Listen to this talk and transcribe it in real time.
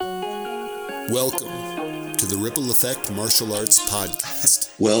Welcome to the Ripple Effect Martial Arts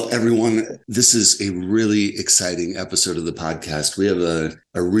Podcast. Well, everyone, this is a really exciting episode of the podcast. We have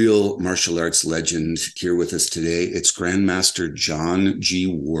a real martial arts legend here with us today. It's Grandmaster John G.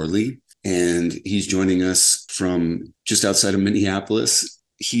 Worley, and he's joining us from just outside of Minneapolis.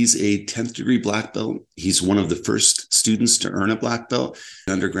 He's a 10th degree black belt. He's one of the first students to earn a black belt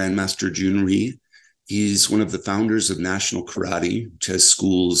under Grandmaster Jhoon Rhee. He's one of the founders of National Karate, which has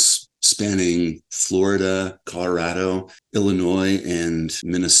schools spanning Florida, Colorado, Illinois, and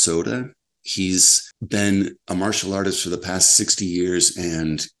Minnesota. He's been a martial artist for the past 60 years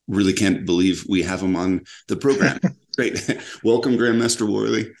and really can't believe we have him on the program. Great. Welcome, Grandmaster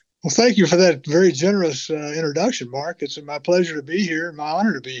Worley. Well, thank you for that very generous introduction, Mark. It's my pleasure to be here, my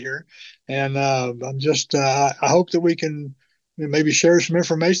honor to be here. And I hope that we can maybe share some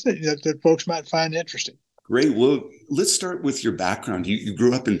information that folks might find interesting. Great. Well, let's start with your background. You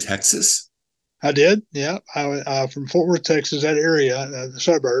grew up in Texas? I did, yeah. I from Fort Worth, Texas, that area, the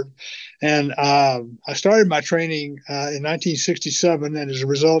suburb. And I started my training in 1967, and as a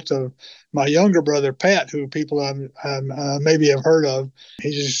result of my younger brother, Pat, who people maybe have heard of,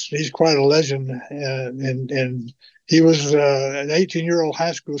 he's quite a legend. And he was an 18-year-old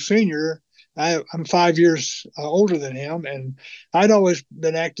high school senior. I'm 5 years older than him, and I'd always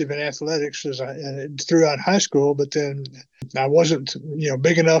been active in athletics throughout high school, but then I wasn't,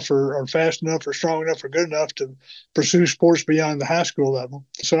 big enough or fast enough or strong enough or good enough to pursue sports beyond the high school level.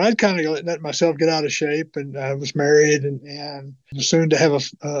 So I'd kind of let myself get out of shape, and I was married and was soon to have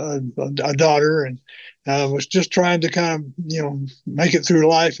a daughter, and was just trying to kind of, make it through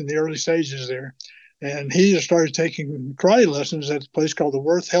life in the early stages there. And he just started taking karate lessons at a place called the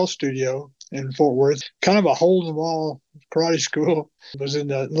Worth Health Studio in Fort Worth, kind of a hole-in-the-wall karate school. It was in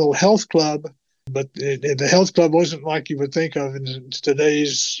a little health club, but the health club wasn't like you would think of in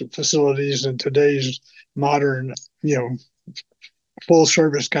today's facilities and today's modern,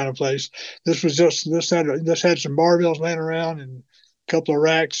 full-service kind of place. This had some barbells laying around and a couple of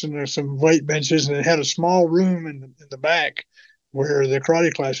racks, and there's some weight benches, and it had a small room in the back where the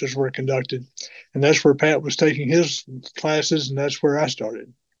karate classes were conducted. And that's where Pat was taking his classes, and that's where I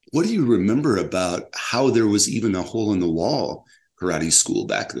started. What do you remember about how there was even a hole-in-the-wall karate school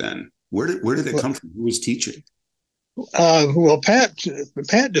back then? Where did it come from? Who was teaching? Pat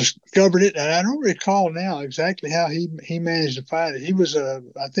discovered it, and I don't recall now exactly how he managed to find it. He was, I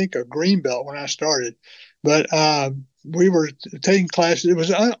think, a green belt when I started. But we were taking classes. It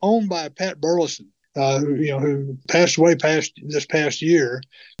was owned by Pat Burleson, who passed away this past year,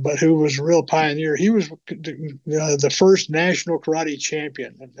 but who was a real pioneer. He was the first national karate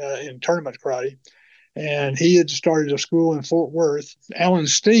champion in tournament karate, and he had started a school in Fort Worth. Allen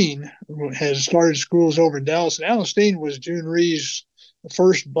Steen has started schools over in Dallas, and Allen Steen was Jhoon Rhee's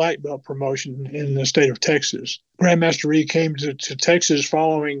first black belt promotion in the state of Texas. Grandmaster Rhee came to Texas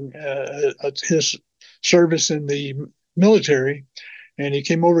following his service in the military, and he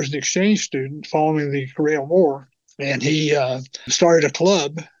came over as an exchange student following the Korean War, and he started a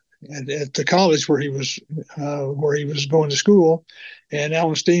club at the college where he was going to school, and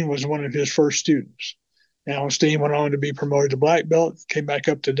Allen Steen was one of his first students. Allen Steen went on to be promoted to black belt, came back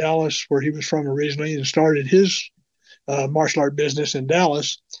up to Dallas, where he was from originally, and started his martial art business in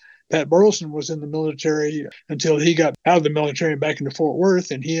Dallas. Pat Burleson was in the military until he got out of the military and back into Fort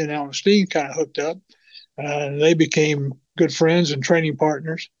Worth, and he and Allen Steen kind of hooked up. They became good friends and training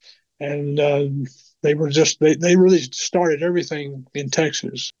partners, and they really started everything in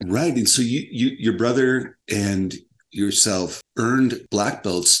Texas. Right. And so your brother and yourself earned black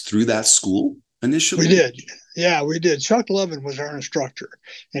belts through that school initially? We did. Yeah, we did. Chuck Lovin was our instructor,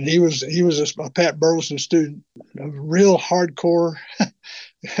 and he was a Pat Burleson student, a real hardcore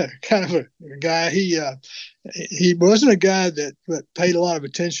kind of a guy. He wasn't a guy that paid a lot of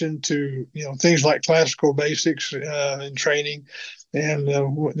attention to things like classical basics and training, and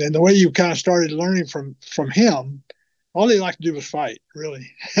the way you kind of started learning from him. All he liked to do was fight,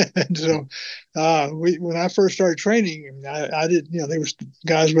 really. And so when I first started training, I did, there was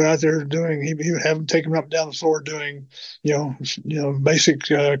guys were out there doing, he would have them take them up and down the floor doing, basic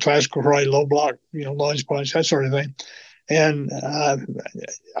classical karate, low block, lunge punch, that sort of thing. And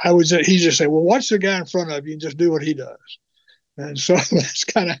he'd just say, well, watch the guy in front of you and just do what he does. And so that's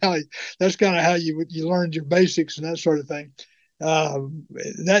kind of how you learned your basics and that sort of thing.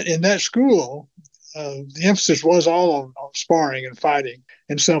 That in that school, the emphasis was all on sparring and fighting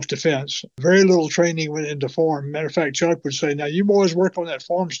and self-defense. Very little training went into form. Matter of fact, Chuck would say, now you boys work on that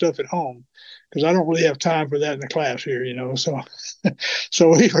form stuff at home, because I don't really have time for that in the class here, So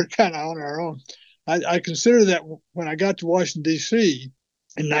we were kind of on our own. I consider that when I got to Washington, D.C.,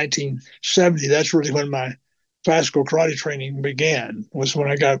 in 1970. That's really when my classical karate training began, was when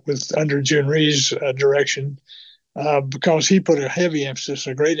I got with under Jhoon Rhee's direction, because he put a heavy emphasis,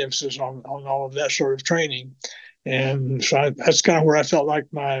 a great emphasis on all of that sort of training. And so that's kind of where I felt like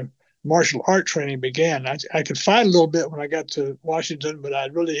my martial art training began. I could fight a little bit when I got to Washington, but I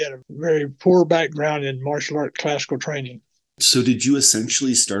really had a very poor background in martial art classical training. So did you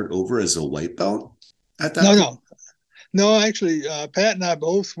essentially start over as a white belt at that No, point? no. No, actually, Pat and I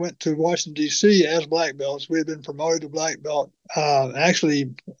both went to Washington, D.C. as black belts. We had been promoted to black belt.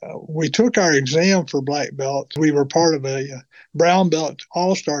 We took our exam for black belt. We were part of a brown belt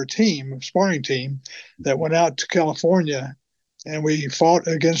all-star team, sparring team, that went out to California, and we fought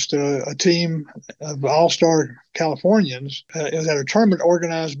against a team of all-star Californians. It was at a tournament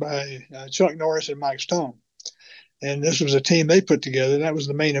organized by Chuck Norris and Mike Stone. And this was a team they put together. That was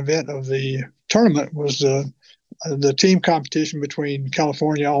the main event of the tournament, was the team competition between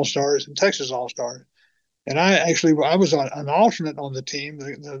California All-Stars and Texas All-Stars. And I was an alternate on the team.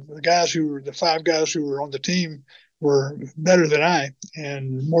 The 5 guys who were on the team were better than I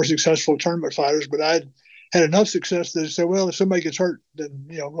and more successful tournament fighters. But I had enough success that they said, well, if somebody gets hurt, then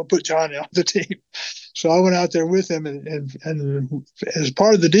we'll put Johnny on the team. So I went out there with him, and as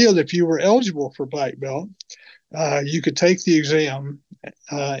part of the deal, if you were eligible for black belt, you could take the exam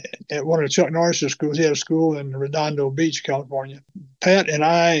at one of Chuck Norris's schools. He had a school in Redondo Beach, California. Pat and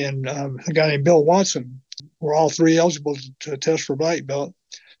I and a guy named Bill Watson were all 3 eligible to test for black belt.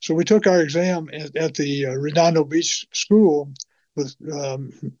 So we took our exam at the Redondo Beach school with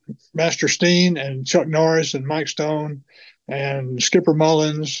Master Steen and Chuck Norris and Mike Stone and Skipper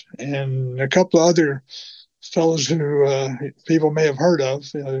Mullins and a couple of other fellows who people may have heard of,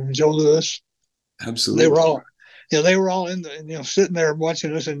 Joe Lewis. Absolutely. They were all in sitting there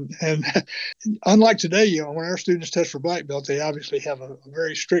watching us, and unlike today, when our students test for black belt, they obviously have a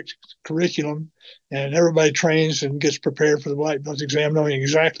very strict curriculum, and everybody trains and gets prepared for the black belt exam, knowing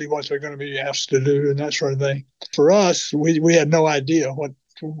exactly what they're going to be asked to do and that sort of thing. For us, we had no idea what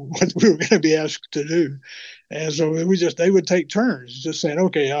we were going to be asked to do, and so they would take turns, just saying,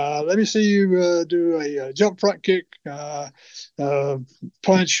 okay, let me see you do a jump front kick,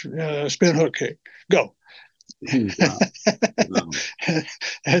 punch, spin hook kick, go. Wow.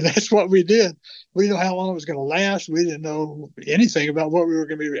 And that's what we did. We didn't know how long it was going to last. We didn't know anything about what we were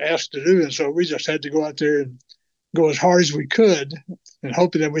going to be asked to do, and so we just had to go out there and go as hard as we could, and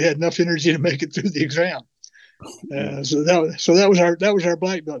hoping that we had enough energy to make it through the exam. So that was our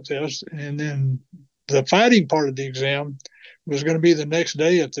black belt test, and then the fighting part of the exam was going to be the next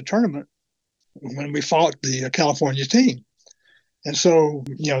day at the tournament when we fought the California team. And so,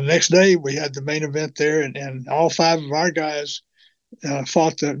 the next day we had the main event there, and all 5 of our guys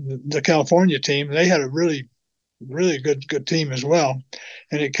fought the California team. They had a really, really good team as well.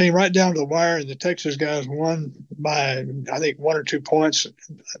 And it came right down to the wire, and the Texas guys won by, I think, 1 or 2 points at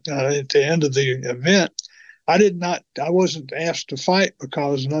the end of the event. I wasn't asked to fight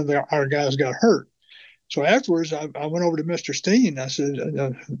because none of our guys got hurt. So afterwards, I went over to Mr. Steen. I said,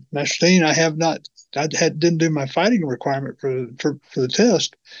 Mr. Steen, didn't do my fighting requirement for the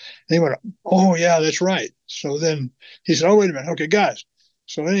test. And he went, oh, yeah, that's right. So then he said, oh, wait a minute. Okay, guys.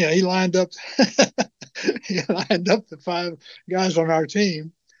 So anyhow, he lined up the 5 guys on our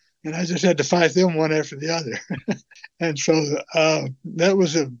team, and I just had to fight them one after the other. And so that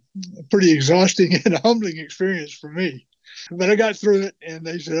was a pretty exhausting and humbling experience for me. But I got through it, and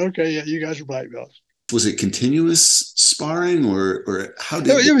they said, okay, yeah, you guys are black belts. Was it continuous sparring, or how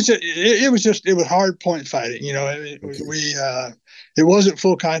did it was hard point fighting? Okay. It wasn't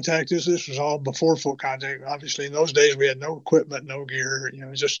full contact. This was all before full contact. Obviously, in those days we had no equipment, no gear.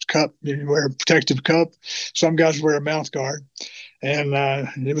 Just cup. You wear a protective cup. Some guys wear a mouth guard, and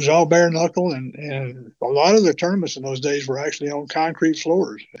it was all bare knuckle. And a lot of the tournaments in those days were actually on concrete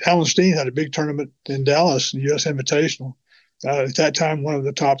floors. Allen Steen had a big tournament in Dallas, the U.S. Invitational. At that time, one of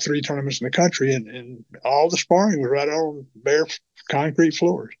the top 3 tournaments in the country, and all the sparring was right on bare concrete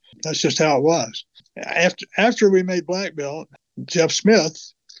floors. That's just how it was. After we made black belt, Jeff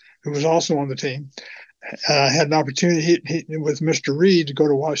Smith, who was also on the team, had an opportunity with Mr. Rhee to go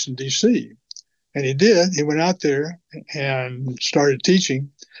to Washington, D.C., and he did. He went out there and started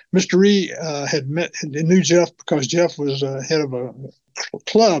teaching. Mr. Rhee knew Jeff because Jeff was head of a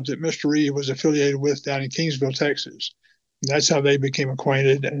club that Mr. Rhee was affiliated with down in Kingsville, Texas. That's how they became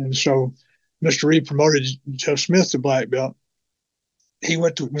acquainted. And so Mr. Rhee promoted Jeff Smith to black belt. He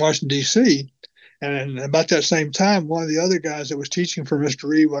went to Washington, D.C., and about that same time, one of the other guys that was teaching for Mr.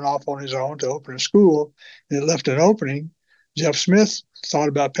 Rhee went off on his own to open a school, and it left an opening. Jeff Smith thought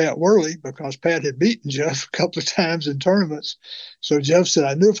about Pat Worley because Pat had beaten Jeff a couple of times in tournaments. So Jeff said,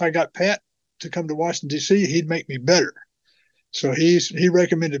 I knew if I got Pat to come to Washington, D.C., he'd make me better. So he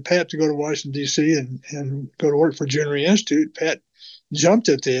recommended Pat to go to Washington, D.C. and go to work for Jhoon Rhee Institute. Pat jumped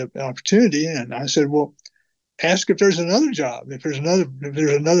at the opportunity, and I said, well, ask if there's another job, if there's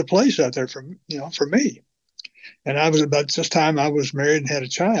another place out there for me. And I was about this time I was married and had a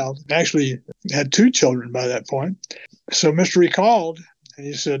child. Actually had two children by that point. So Mr. Rhee called and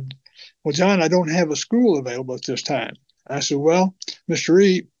he said, well, John, I don't have a school available at this time. I said, well, Mr.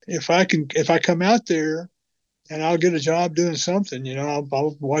 Rhee, if I come out there and I'll get a job doing something,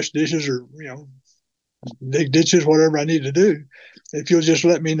 I'll wash dishes or, dig ditches, whatever I need to do. If you'll just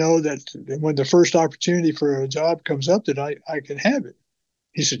let me know that when the first opportunity for a job comes up that I can have it.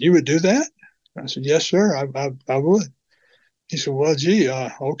 He said, you would do that? I said, yes, sir, I would. He said, well, gee,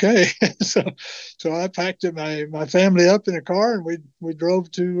 okay. so I packed my family up in a car and we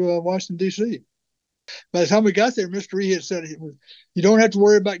drove to Washington, D.C. By the time we got there, Mr. Rhee had said, you don't have to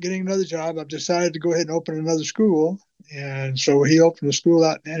worry about getting another job. I've decided to go ahead and open another school. And so he opened a school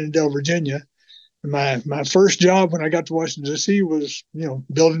out in Annandale, Virginia. My first job when I got to Washington, D.C. was,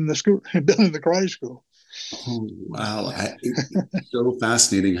 building the school, building the karate school. Oh, wow. It's so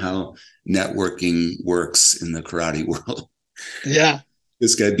fascinating how networking works in the karate world. Yeah.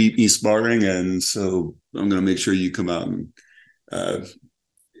 This guy beat me sparring, and so I'm going to make sure you come out and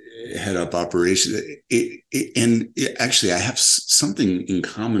head up operations. Actually, I have something in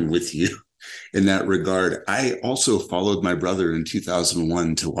common with you in that regard. I also followed my brother in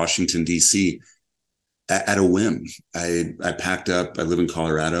 2001 to Washington, D.C. at a whim. I packed up. I live in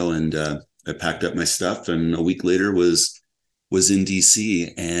Colorado, and I packed up my stuff, and a week later was in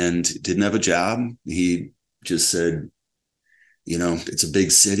DC and didn't have a job. He just said, it's a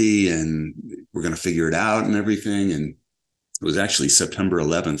big city and we're going to figure it out and everything. And it was actually September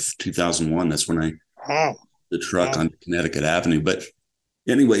 11th, 2001. That's when I the truck on Connecticut Avenue. But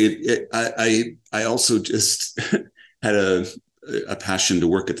anyway, I also just had a passion to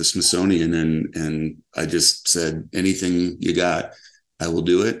work at the Smithsonian, and I just said, anything you got, I will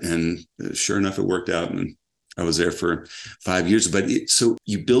do it. And sure enough, it worked out. And I was there for 5 years. But so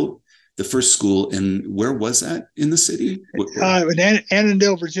you built the first school, and where was that in the city? In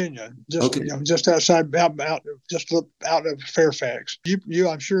Annandale, Virginia, okay. Just outside, just out of Fairfax. You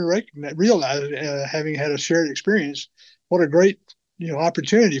I'm sure realize, having had a shared experience, what a great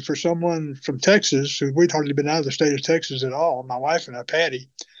opportunity for someone from Texas, who we'd hardly been out of the state of Texas at all, my wife and I, Patty,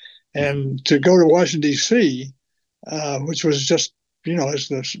 and to go to Washington, D.C., which was just, as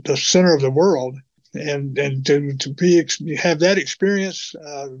the center of the world, and to have that experience,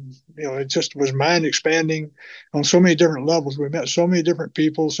 it just was mind expanding on so many different levels. We met so many different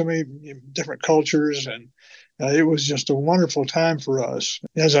people, so many different cultures, and it was just a wonderful time for us.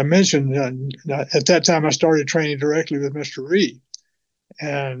 As I mentioned, at that time I started training directly with Mr. Rhee,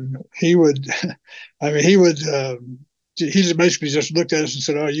 and he just basically just looked at us and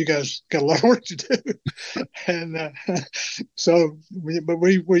said, "Oh, you guys got a lot of work to do," and so we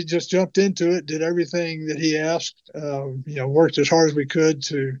just jumped into it, did everything that he asked, worked as hard as we could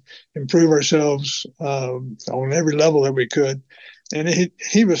to improve ourselves on every level that we could, and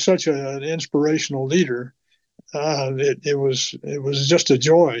he was such an inspirational leader. It was just a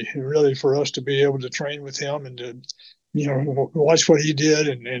joy, really, for us to be able to train with him and to watch what he did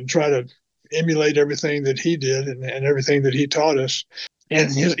and try to emulate everything that he did and everything that he taught us. And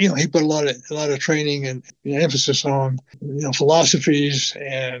he put a lot of training and emphasis on philosophies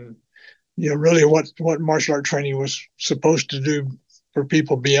and really what martial art training was supposed to do for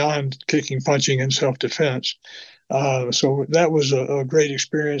people beyond kicking, punching, and self-defense. So that was a great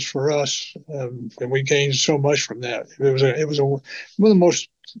experience for us, and we gained so much from that. It was one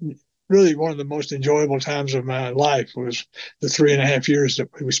of the most enjoyable times of my life was the 3.5 years that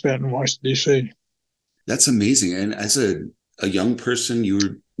we spent in Washington, D.C. That's amazing. And as a young person, you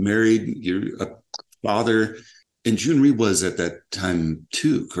were married, you're a father, and Jhoon Rhee was at that time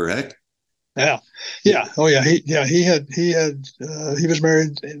too, correct? Yeah. Oh yeah. He was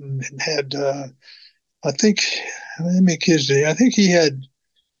married and had, I think, how many kids did he? I think he had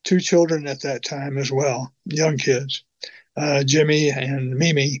 2 children at that time as well, young kids, Jimmy and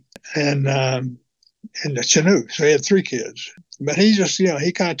Mimi and Chanu. So he had 3 kids. But he just,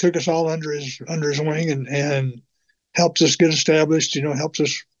 he kind of took us all under his wing and helped us get established. Helped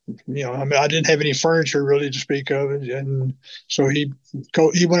us. I didn't have any furniture really to speak of, and so he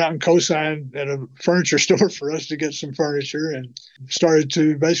went out and co-signed at a furniture store for us to get some furniture, and started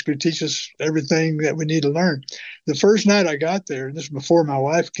to basically teach us everything that we need to learn. The first night I got there, this is before my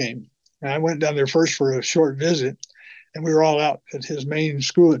wife came, and I went down there first for a short visit. and we were all out at his main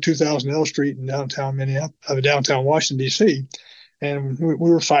school at 2000 L Street in downtown downtown Washington D.C. And we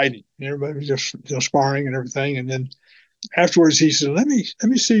were fighting. Everybody was just sparring and everything. And then afterwards, he said, "Let me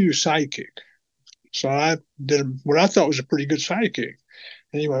see you sidekick." So I did what I thought was a pretty good sidekick,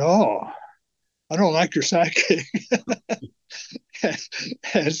 and he went, "Oh, I don't like your sidekick."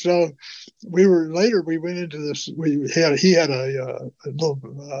 And so we went into this. He had a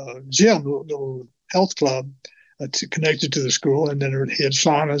little gym, little health club connected to the school, and then he had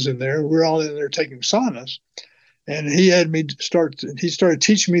saunas in there. We were all in there taking saunas, and he had me he started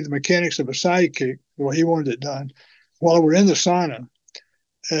teaching me the mechanics of a sidekick, the way he wanted it done, while we're in the sauna.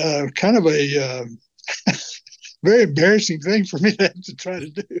 Kind of a very embarrassing thing for me to have to try to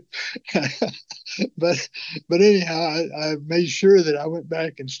do. but anyhow, I made sure that I went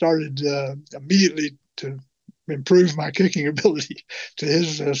back and started immediately to improve my kicking ability to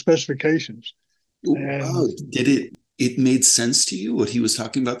his specifications. Wow. Did it made sense to you what he was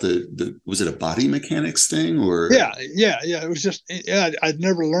talking about? Was it a body mechanics thing, or? Yeah. It was just, I'd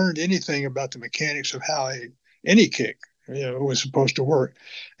never learned anything about the mechanics of how any kick was supposed to work.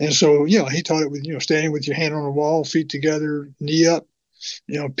 And so, he taught it with, standing with your hand on the wall, feet together, knee up,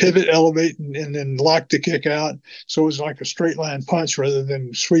 pivot, elevate, and then lock the kick out. So it was like a straight line punch rather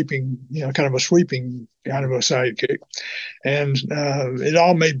than sweeping, kind of a sweeping kind of a side kick. And it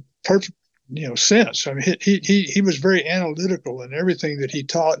all made perfect, sense. I mean, he was very analytical in everything that he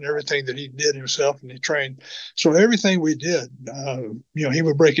taught and everything that he did himself, and he trained. So everything we did, he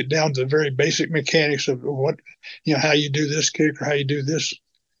would break it down to the very basic mechanics of what, how you do this kick or how you do this,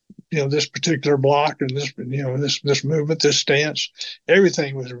 this particular block and this, this movement, this stance.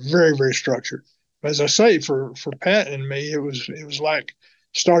 Everything was very, very structured. As I say, for Pat and me, it was like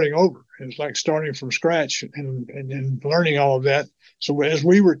starting over. It was like starting from scratch and learning all of that. So as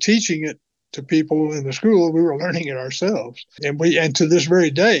we were teaching it to people in the school, we were learning it ourselves. And to this very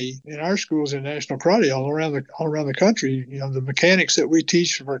day, in our schools in National Karate all around the country, the mechanics that we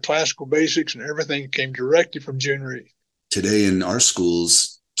teach for classical basics and everything came directly from Jhoon Rhee. Today in our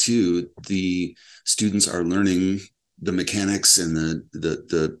schools too, the students are learning the mechanics and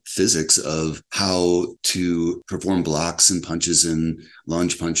the physics of how to perform blocks and punches and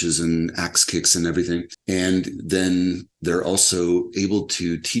lunge punches and axe kicks and everything. And then they're also able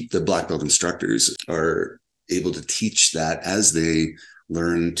to teach, the black belt instructors are able to teach that as they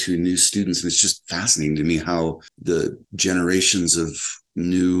learn to new students. And it's just fascinating to me how the generations of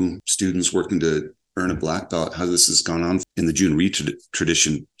new students working to earn a black belt, how this has gone on in the Jhoon Rhee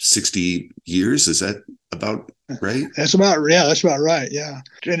tradition. 60 years, is that about right? That's about right. Yeah.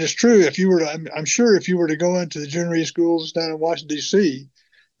 And it's true. I'm sure if you were to go into the Jhoon Rhee schools down in Washington, D.C.,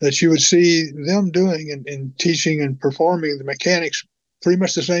 that you would see them doing and teaching and performing the mechanics pretty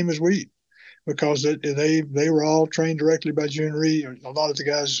much the same as we, because they were all trained directly by Jhoon Rhee. A lot of the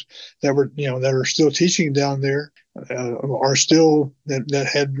guys that are still teaching down there are still that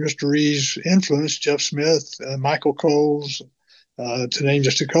had Mr. Rhee's influence. Jeff Smith, Michael Coles, to name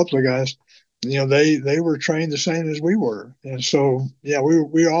just a couple of guys. They were trained the same as we were, and so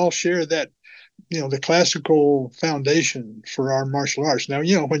we all share that, the classical foundation for our martial arts. Now,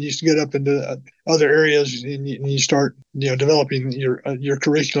 when you get up into other areas and you start, developing your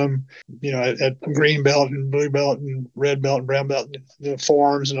curriculum, at green belt and blue belt and red belt and brown belt, the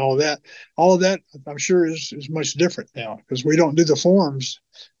forms and all of that, I'm sure is much different now, because we don't do the forms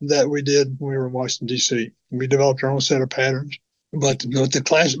that we did when we were in Washington, D.C. We developed our own set of patterns. But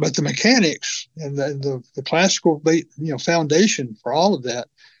the mechanics and the classical, foundation for all of that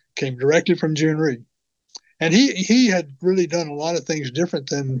came directly from Jhoon Rhee. And he had really done a lot of things different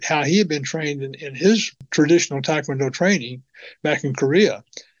than how he had been trained in his traditional Taekwondo training back in Korea.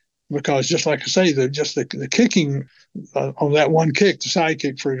 Because just like I say, the kicking on that one kick, the side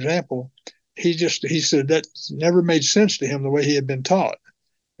kick, for example, he said that never made sense to him the way he had been taught.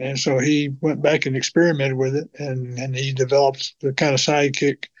 And so he went back and experimented with it, and he developed the kind of side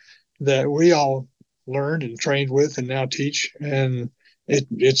kick that we all learned and trained with and now teach. And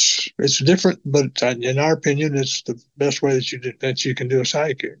it's different, but in our opinion, it's the best way that you can do a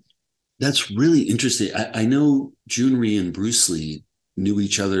side kick. That's really interesting. I know Jhoon Rhee and Bruce Lee knew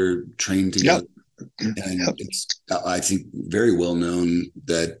each other, trained together. Yep. And it's, I think, very well known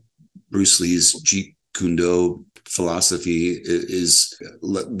that Bruce Lee's Jeet Kune Do philosophy is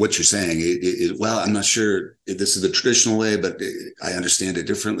what you're saying. Well, I'm not sure if this is the traditional way, but I understand it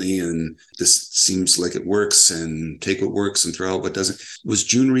differently. And this seems like it works, and take what works and throw out what doesn't. Was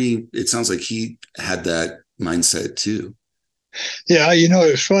Jhoon Rhee, it sounds like he had that mindset too. Yeah,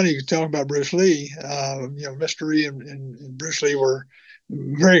 it's funny you talk about Bruce Lee. Mr. Rhee and Bruce Lee were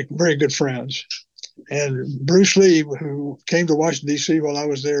very, very good friends. And Bruce Lee, who came to Washington, D.C. while I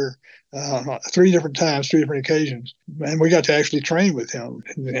was there 3 different times, 3 different occasions, and we got to actually train with him.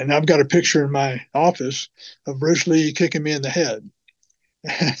 And I've got a picture in my office of Bruce Lee kicking me in the head.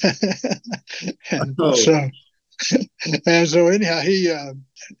 and Oh, so and so anyhow,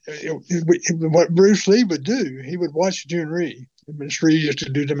 what Bruce Lee would do, he would watch Jhoon Rhee. Mr. Rhee used to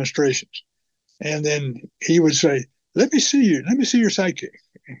do demonstrations, and then he would say, let me see your sidekick.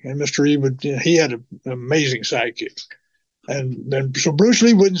 And Mr. Rhee he had an amazing sidekick. And then, so Bruce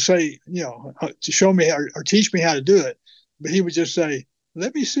Lee wouldn't say, to show me or teach me how to do it, but he would just say,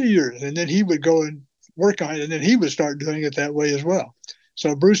 let me see yours. And then he would go and work on it, and then he would start doing it that way as well.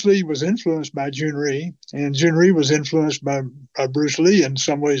 So Bruce Lee was influenced by Jhoon Rhee, and Jhoon Rhee was influenced by Bruce Lee in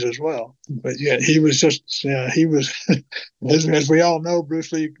some ways as well. But yeah, he was just, he was, as we all know,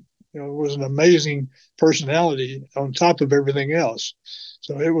 Bruce Lee, was an amazing personality on top of everything else.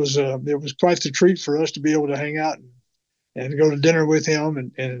 So it was quite the treat for us to be able to hang out and go to dinner with him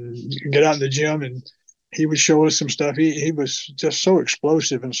and get out in the gym, and he would show us some stuff. He was just so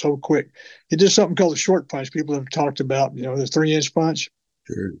explosive and so quick. He did something called the short punch. People have talked about, the 3-inch punch.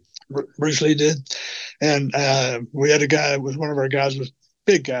 sure. Bruce Lee did. And we had a guy, was one of our guys, was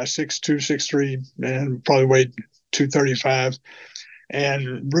big guy, 6'2", 6'3", and probably weighed 235.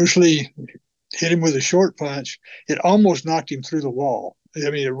 And Bruce Lee hit him with a short punch. It almost knocked him through the wall. I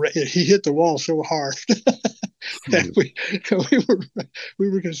mean, he hit the wall so hard that we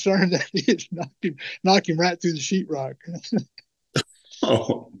were concerned that he had knocked him right through the sheetrock.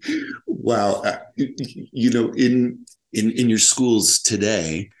 Oh, wow. In your schools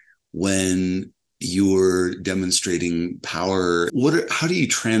today, when you're demonstrating power, how do you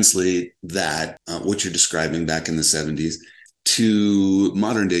translate that, what you're describing back in the 70s, to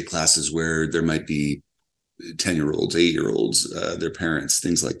modern day classes where there might be 10-year-olds, 8-year-olds, their parents,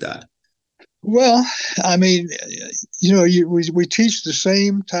 things like that? Well, I mean, we teach the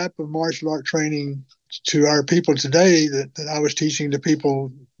same type of martial art training to our people today that I was teaching to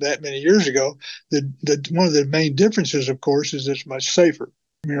people that many years ago. That one of the main differences, of course, is it's much safer.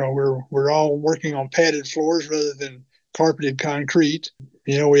 We're all working on padded floors rather than carpeted concrete.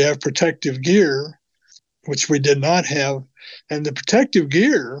 We have protective gear, which we did not have, and the protective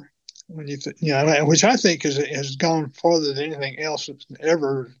gear, which I think has gone farther than anything else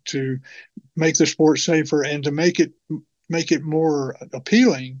ever to make the sport safer and to make it more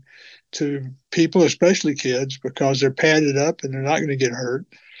appealing to people, especially kids, because they're padded up and they're not going to get hurt,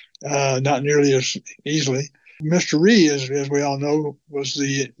 not nearly as easily. Mr. Rhee, as we all know, was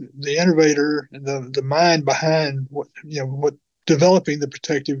the innovator and the mind behind what developing the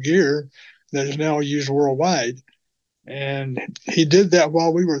protective gear that is now used worldwide. And he did that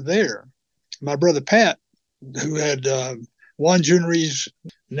while we were there. My brother Pat, who had won Jhoon Rhee's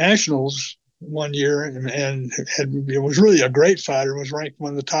nationals one year and was really a great fighter, was ranked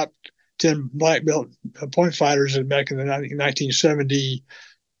one of the top 10 black belt point fighters back in the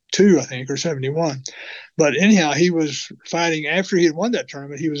 1972, I think, or 71. But anyhow, he was fighting after he had won that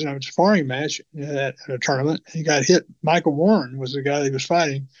tournament. He was in a sparring match at a tournament. He got hit. Michael Warren was the guy that he was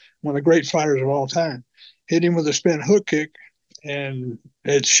fighting, one of the great fighters of all time. Hit him with a spin hook kick, and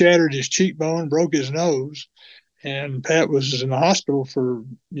it shattered his cheekbone, broke his nose. And Pat was in the hospital for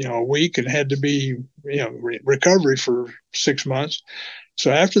a week and had to be recovery for 6 months.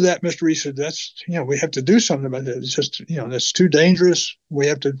 So after that, Mr. Rhee said, we have to do something about that. It's just, that's too dangerous. We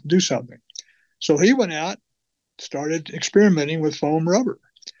have to do something. So he went out, started experimenting with foam rubber.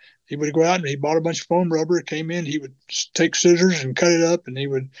 He would go out and he bought a bunch of foam rubber. It came in, he would take scissors and cut it up, and he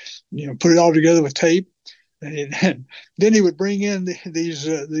would, put it all together with tape. And then he would bring in these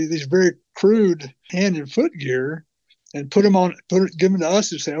very crude hand and foot gear and give them to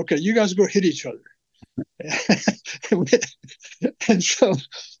us and say, okay, you guys go hit each other. And so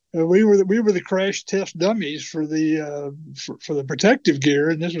we were the crash test dummies for the protective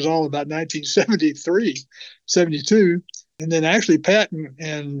gear, and this was all about 1973, 72. And then actually Pat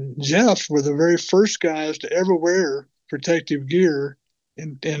and Jeff were the very first guys to ever wear protective gear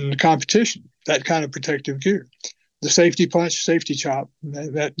in the competition, that kind of protective gear. The safety punch, safety chop,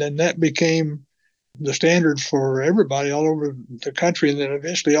 that became the standard for everybody all over the country and then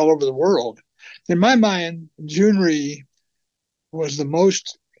eventually all over the world. In my mind, Jhoon Rhee was the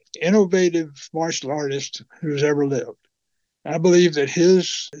most innovative martial artist who's ever lived. I believe that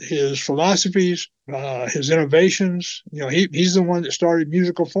his philosophies, his innovations, he's the one that started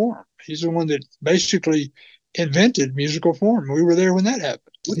musical form. He's the one that basically invented musical form. We were there when that happened.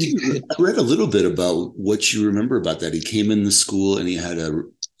 I read a little bit about what you remember about that. He came in the school and he had a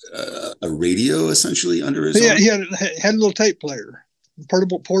radio essentially under his arm. He had a little tape player,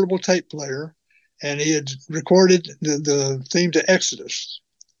 portable tape player. and he had recorded the theme to Exodus,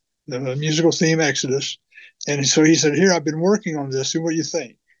 the musical theme Exodus. And so he said, "Here, I've been working on this. See what you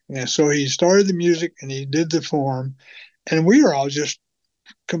think." And so he started the music and he did the form, and we were all just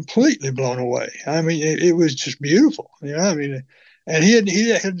completely blown away. I mean, it was just beautiful. I mean, and he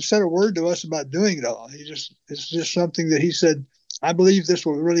hadn't said a word to us about doing it all. It's just something that he said, "I believe this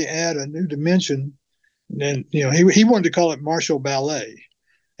will really add a new dimension." And he wanted to call it martial ballet,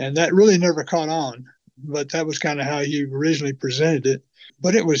 and that really never caught on. But that was kind of how he originally presented it.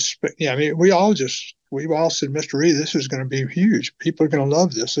 But it was, I mean, we all said, "Mr. Rhee, this is going to be huge. People are going to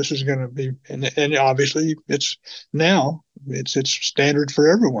love this. This is going to be," and obviously it's standard for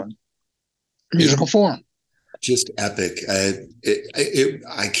everyone. Musical form. Just epic.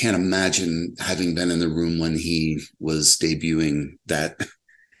 I can't imagine having been in the room when he was debuting that.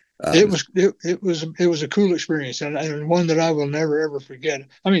 It was a cool experience, and one that I will never ever forget.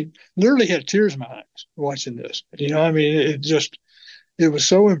 I mean, literally had tears in my eyes watching this. I mean, it was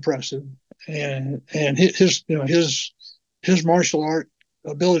so impressive, and his martial art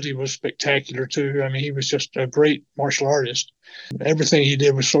ability was spectacular too. I mean, he was just a great martial artist. Everything he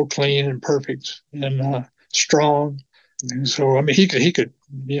did was so clean and perfect and strong. And so, I mean, he could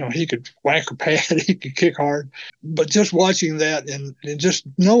whack a pad, he could kick hard. But just watching that and just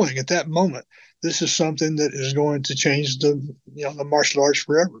knowing at that moment, this is something that is going to change the martial arts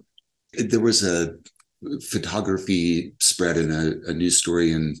forever. There was a photography spread in a news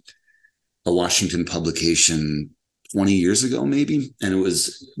story in a Washington publication 20 years ago, maybe. And it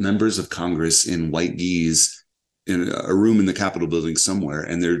was members of Congress in white gis in a room in the Capitol building somewhere,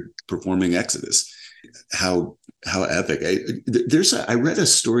 and they're performing Exodus. How epic. I read a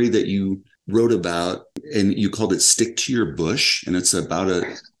story that you wrote about, and you called it "Stick to Your Bush," and it's about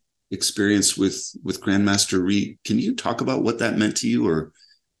a experience with Grandmaster Rhee. Can you talk about what that meant to you, or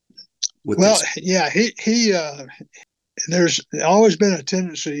what? Well, yeah, he there's always been a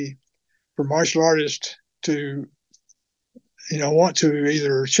tendency for martial artists to want to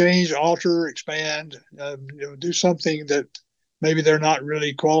either change, alter, expand, do something that maybe they're not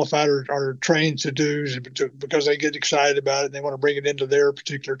really qualified or trained to do because they get excited about it and they want to bring it into their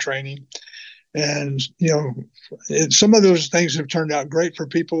particular training. And, some of those things have turned out great for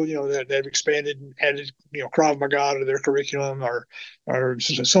people, that have expanded and added, Krav Maga to their curriculum or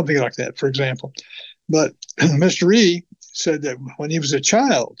something like that, for example. But Mr. Rhee said that when he was a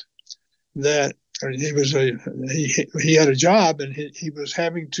child, that he had a job and he was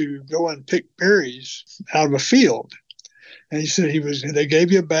having to go and pick berries out of a field. And he said they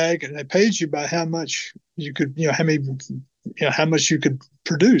gave you a bag and they paid you by how much you could, how much you could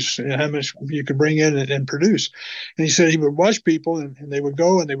produce and how much you could bring in and produce. And he said he would watch people and they would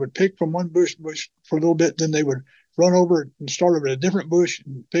go and they would pick from one bush for a little bit. Then they would run over and start over at a different bush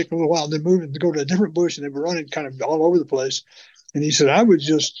and pick a little while, and then move and go to a different bush, and they were running kind of all over the place. And he said, I would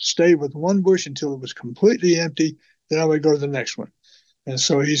just stay with one bush until it was completely empty. Then I would go to the next one. And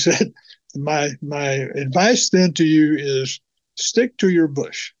so he said, my advice then to you is stick to your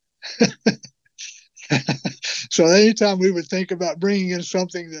bush. So anytime we would think about bringing in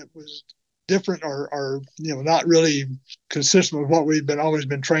something that was different or not really consistent with what we've always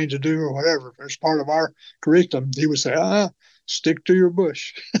been trained to do or whatever, as part of our curriculum, he would say, stick to your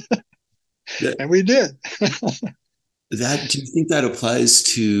bush. Yeah. And we did. Do you think that applies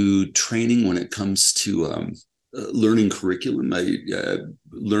to training when it comes to learning curriculum,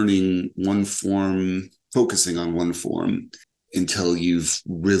 learning one form, focusing on one form until you've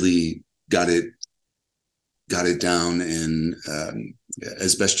really got it down and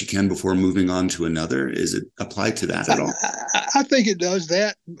as best you can before moving on to another? Is it applied to that at all? I think it does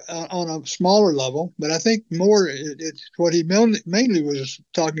that on a smaller level, but I think more what he mainly was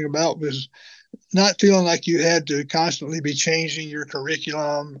talking about was not feeling like you had to constantly be changing your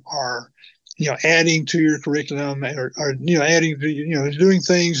curriculum or adding to your curriculum or adding to doing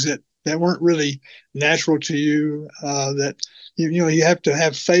things that weren't really natural to you, that you have to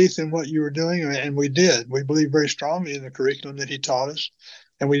have faith in what you were doing, and we did. We believed very strongly in the curriculum that he taught us,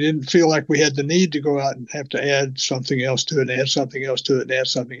 and we didn't feel like we had the need to go out and have to add something else to it, and add something else to it, and add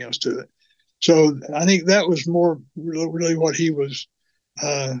something else to it. So I think that was more really what he was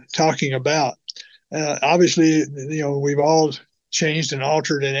talking about. Obviously, we've all changed and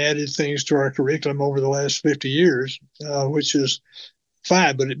altered and added things to our curriculum over the last 50 years, which is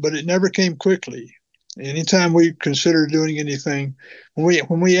fine, but it never came quickly. Anytime we considered doing anything, when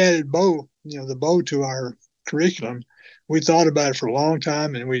we added the bow to our curriculum, we thought about it for a long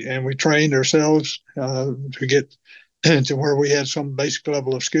time, and we trained ourselves to get to where we had some basic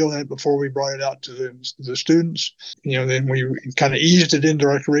level of skill in it before we brought it out to the students. Then we kind of eased it into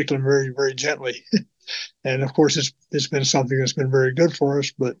our curriculum very, very gently. And of course, it's been something that's been very good for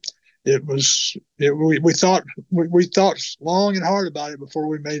us. But we thought long and hard about it before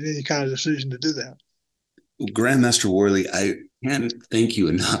we made any kind of decision to do that. Grandmaster Worley, I can't thank you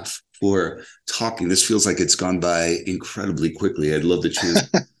enough for talking. This feels like it's gone by incredibly quickly. I'd love the chance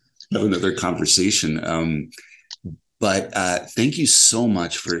to have another conversation. But thank you so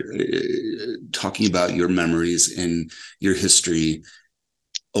much for talking about your memories and your history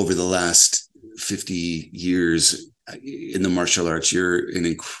over the last 50 years in the martial arts. You're an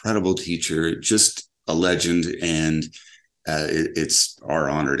incredible teacher, just a legend, and it's our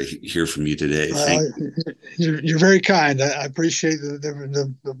honor to hear from you today. You're very kind. I appreciate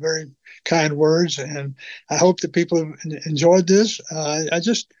the very kind words, and I hope that people have enjoyed this. I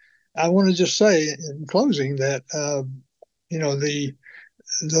want to just say in closing that the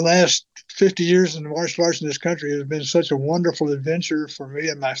last 50 years in the martial arts in this country has been such a wonderful adventure for me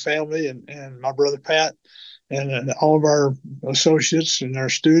and my family and my brother Pat and all of our associates and our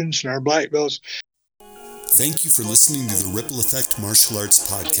students and our black belts. Thank you for listening to the Ripple Effect Martial Arts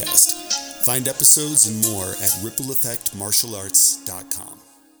Podcast. Find episodes and more at rippleeffectmartialarts.com.